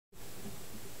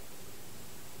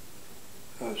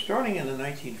starting in the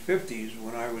 1950s,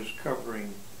 when I was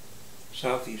covering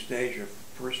Southeast Asia,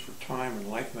 first for Time and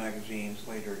Life magazines,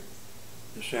 later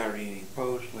the Saturday Evening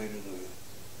Post, later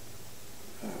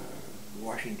the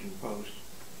Washington Post,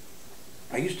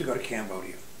 I used to go to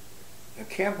Cambodia. Now,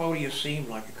 Cambodia seemed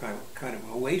like a kind of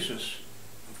oasis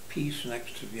of peace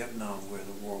next to Vietnam, where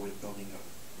the war was building up.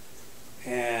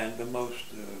 And the most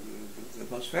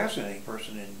fascinating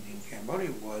person in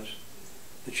Cambodia was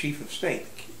the chief of state,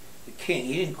 the king.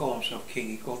 He didn't call himself king,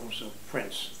 he called himself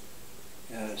Prince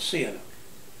Sihanouk.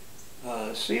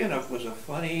 Sihanouk was a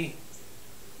funny,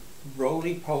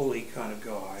 roly-poly kind of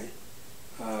guy,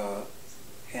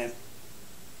 and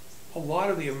a lot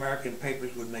of the American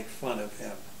papers would make fun of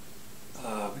him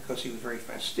because he was very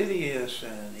fastidious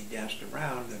and he danced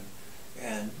around,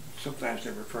 and sometimes they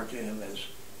referred to him as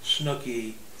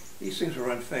Snooky. These things were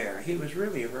unfair. He was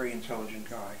really a very intelligent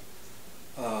guy.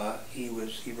 He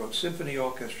wrote symphony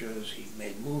orchestras, he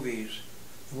made movies.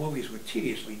 The movies were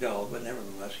tediously dull, but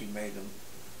nevertheless he made them.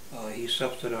 He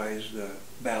subsidized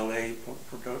ballet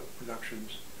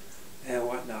productions and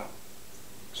whatnot.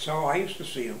 So I used to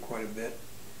see him quite a bit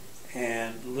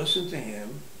and listen to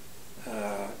him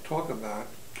talk about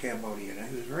Cambodia. And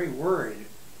he was very worried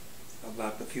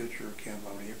about the future of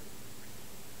Cambodia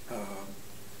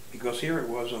because here it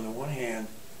was, on the one hand,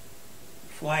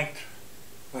 flanked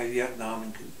by Vietnam,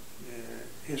 and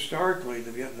historically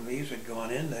the Vietnamese had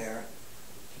gone in there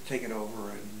to take it over,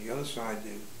 and the other side,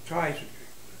 the Thais.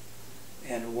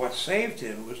 And what saved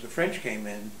him was the French came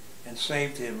in and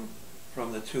saved him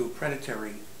from the two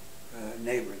predatory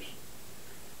neighbors.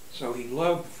 So he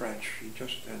loved the French.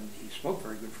 And he spoke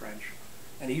very good French,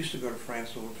 and he used to go to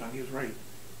France all the time. He was a very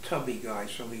tubby guy,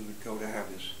 so he would go to have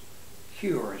his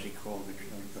cure, as he called it.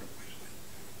 You know, he'd go to places like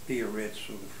Biarritz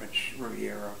or the French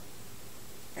Riviera,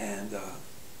 and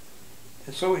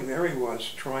so there he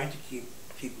was trying to keep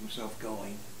himself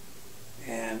going.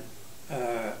 And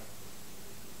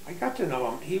I got to know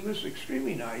him. He was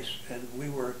extremely nice, and when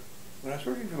I was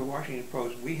working for the Washington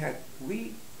Post,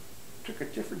 we took a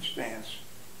different stance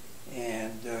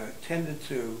and tended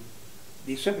to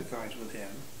sympathize with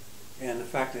him and the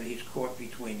fact that he's caught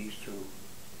between these two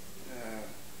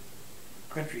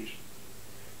countries.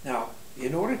 Now,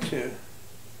 in order to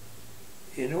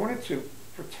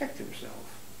protect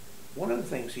himself, one of the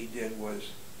things he did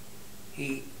was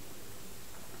he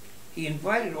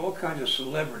invited all kinds of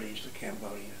celebrities to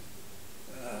Cambodia.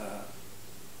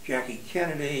 Jackie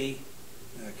Kennedy,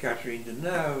 Catherine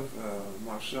Deneuve,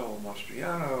 Marcel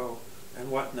Mastriano, and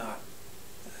whatnot.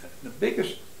 The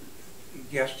biggest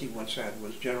guest he once had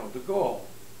was General de Gaulle.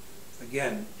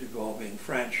 Again, de Gaulle being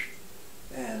French,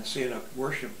 and Sihanouk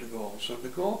worshipped de Gaulle. So de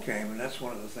Gaulle came, and that's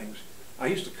one of the things. I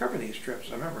used to cover these trips.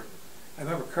 I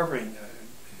remember covering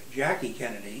Jackie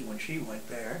Kennedy when she went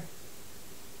there,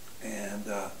 and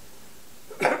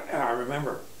I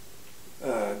remember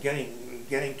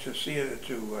getting to see her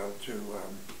to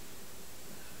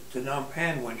Phnom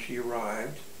Penh when she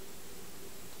arrived,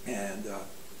 and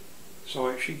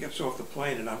so she gets off the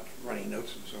plane, and I'm writing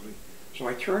notes and something. So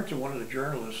I turned to one of the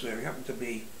journalists there. He happened to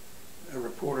be a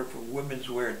reporter for Women's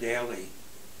Wear Daily.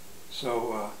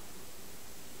 So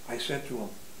I said to him,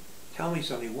 "Tell me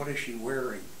something. What is she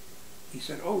wearing?" He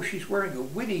said, "Oh, she's wearing a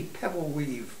witty pebble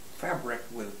weave fabric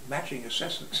with matching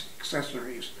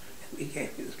accessories." And he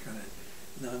gave me this kind of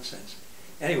nonsense.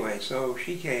 Anyway, so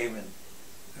she came, and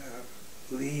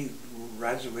Lee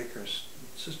Razowick, her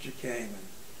sister, came,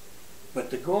 but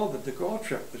the de Gaulle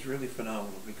trip was really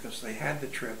phenomenal because they had the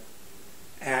trip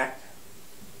at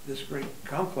this great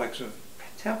complex of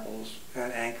temples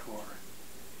at Angkor,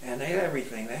 and they had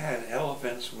everything. They had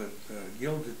elephants with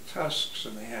gilded tusks,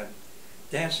 and they had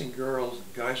dancing girls,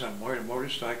 and guys on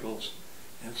motorcycles,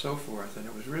 and so forth. And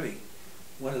it was really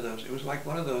one of those. It was like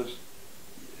one of those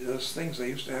things they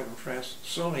used to have in France,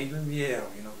 sonnerie de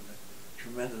lumière, you know, with the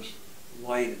tremendous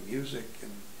light and music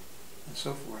and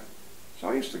so forth. So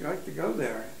I used to like to go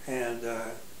there, and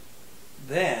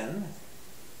then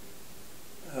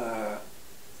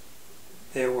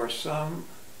there were some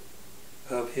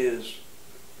of his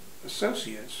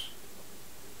associates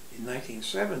in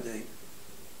 1970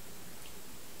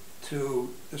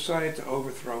 decided to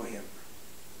overthrow him.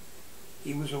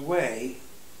 He was away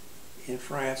in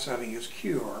France having his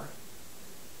cure,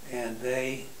 and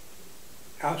they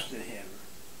ousted him.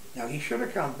 Now, he should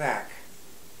have come back.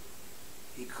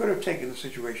 He could have taken the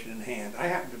situation in hand. I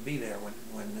happened to be there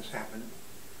when this happened,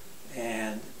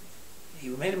 and he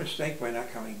made a mistake by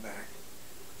not coming back.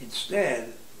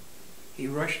 Instead, he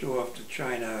rushed off to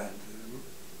China and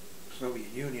the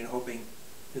Soviet Union, hoping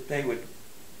that they would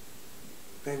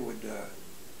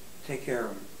take care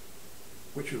of him,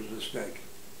 which was a mistake.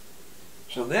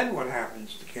 So then what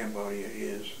happens to Cambodia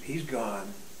is he's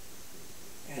gone,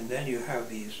 and then you have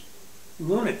these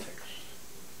lunatics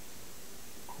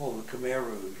called the Khmer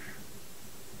Rouge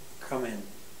come in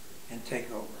and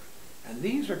take over. And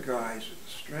these are guys,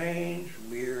 strange,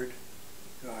 weird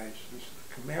guys.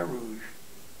 The Khmer Rouge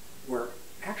were,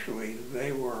 actually,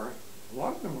 a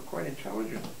lot of them were quite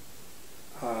intelligent.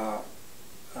 A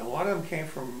lot of them came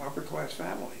from upper class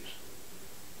families.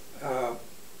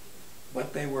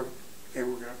 But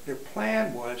their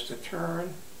plan was to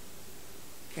turn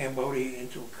Cambodia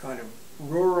into a kind of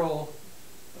rural,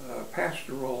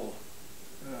 pastoral,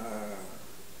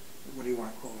 what do you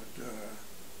want to call it,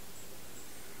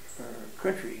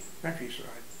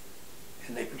 countryside.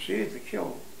 And they proceeded to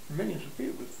kill millions of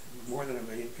people, more than 1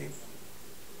 million people.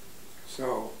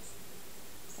 So,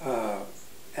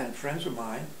 and friends of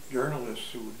mine,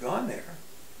 journalists who had gone there,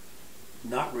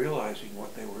 not realizing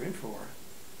what they were in for,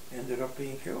 ended up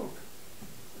being killed.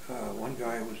 One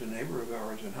guy who was a neighbor of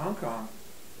ours in Hong Kong,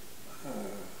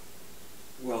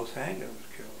 Wells Hanga, was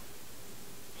killed.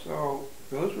 So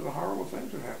those were the horrible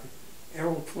things that happened.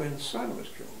 Errol Flynn's son was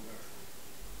killed there.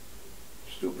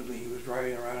 Stupidly, he was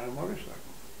driving around on a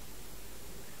motorcycle.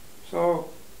 So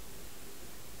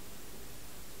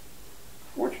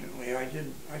fortunately, I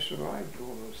survived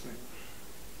all those things.